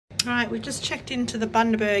Right, we've just checked into the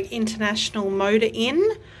Bundaberg International Motor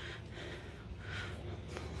Inn.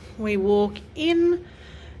 We walk in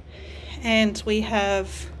and we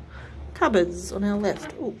have cupboards on our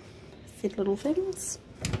left. Oh, fit little things.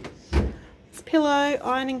 It's a pillow,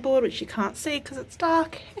 ironing board, which you can't see because it's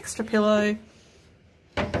dark. Extra pillow.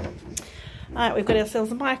 Alright, we've got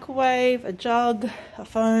ourselves a microwave, a jug, a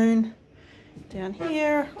phone. Down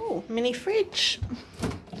here, oh, mini fridge.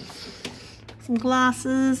 Some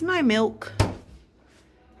glasses, no milk.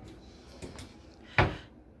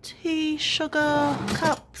 Tea, sugar,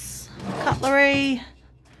 cups, cutlery,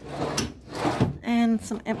 and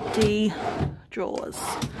some empty drawers.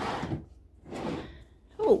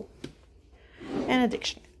 Oh, and a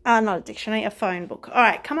dictionary. Not a dictionary, a phone book. All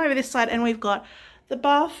right, come over this side and we've got the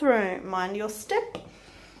bathroom. Mind your step.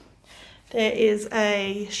 There is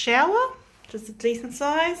a shower, which is a decent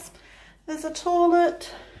size. There's a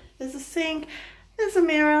toilet. There's a sink, there's a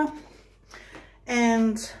mirror,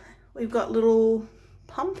 and we've got little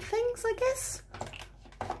pump things, I guess.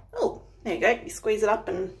 Oh, there you go. You squeeze it up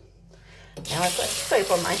and now I've got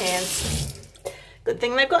soap on my hands. Good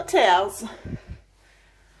thing they've got towels.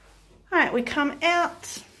 Alright, we come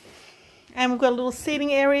out and we've got a little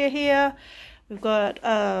seating area here. We've got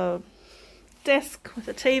a desk with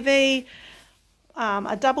a TV,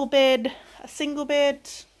 a double bed, a single bed,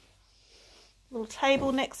 little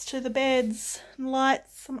table next to the beds,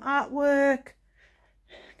 lights, some artwork.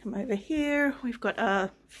 Come over here, we've got a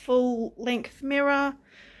full length mirror,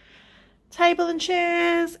 table and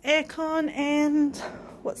chairs, aircon, and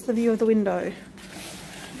what's the view of the window?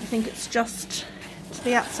 I think it's just to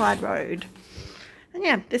the outside road. And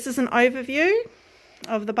yeah, this is an overview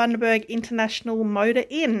of the Bundaberg International Motor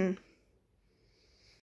Inn.